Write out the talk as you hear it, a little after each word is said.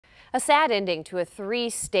A sad ending to a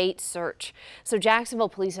three-state search. So Jacksonville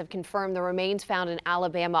police have confirmed the remains found in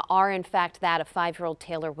Alabama are in fact that of 5-year-old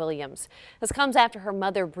Taylor Williams. This comes after her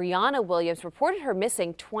mother, Brianna Williams, reported her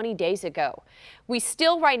missing 20 days ago. We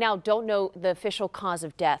still right now don't know the official cause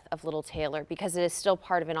of death of little Taylor because it is still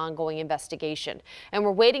part of an ongoing investigation. And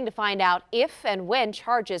we're waiting to find out if and when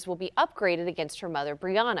charges will be upgraded against her mother,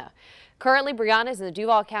 Brianna. Currently, Brianna is in the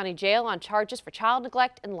Duval County Jail on charges for child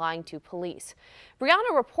neglect and lying to police.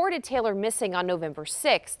 Brianna reported Taylor missing on November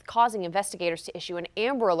 6th, causing investigators to issue an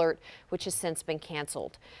Amber Alert, which has since been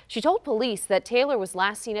canceled. She told police that Taylor was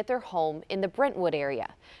last seen at their home in the Brentwood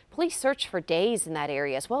area. Police searched for days in that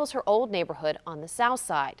area, as well as her old neighborhood on the south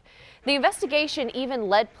side. The investigation even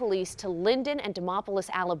led police to Linden and Demopolis,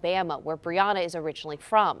 Alabama, where Brianna is originally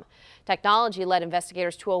from. Technology led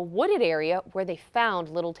investigators to a wooded area where they found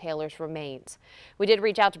little Taylor's remains. We did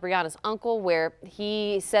reach out to Brianna's uncle, where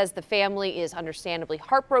he says the family is understandably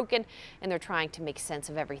heartbroken and they're trying to make sense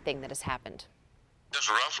of everything that has happened. It's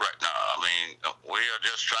rough right now. I mean, we are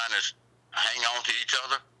just trying to hang on to each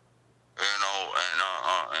other, you know,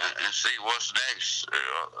 and see what's next.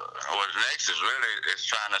 What's next is really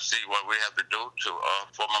trying to see what we have to do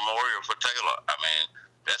for memorial for Taylor. I mean,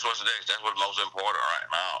 that's what's next. That's what's most important right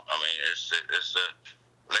now. I mean, it's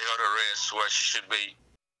lay her to rest where she should be.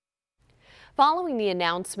 Following the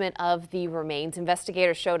announcement of the remains,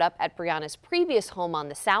 investigators showed up at Brianna's previous home on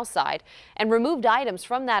the south side and removed items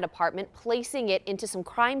from that apartment, placing it into some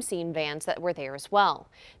crime scene vans that were there as well.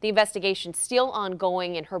 The investigation still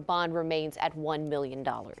ongoing and her bond remains at $1 million.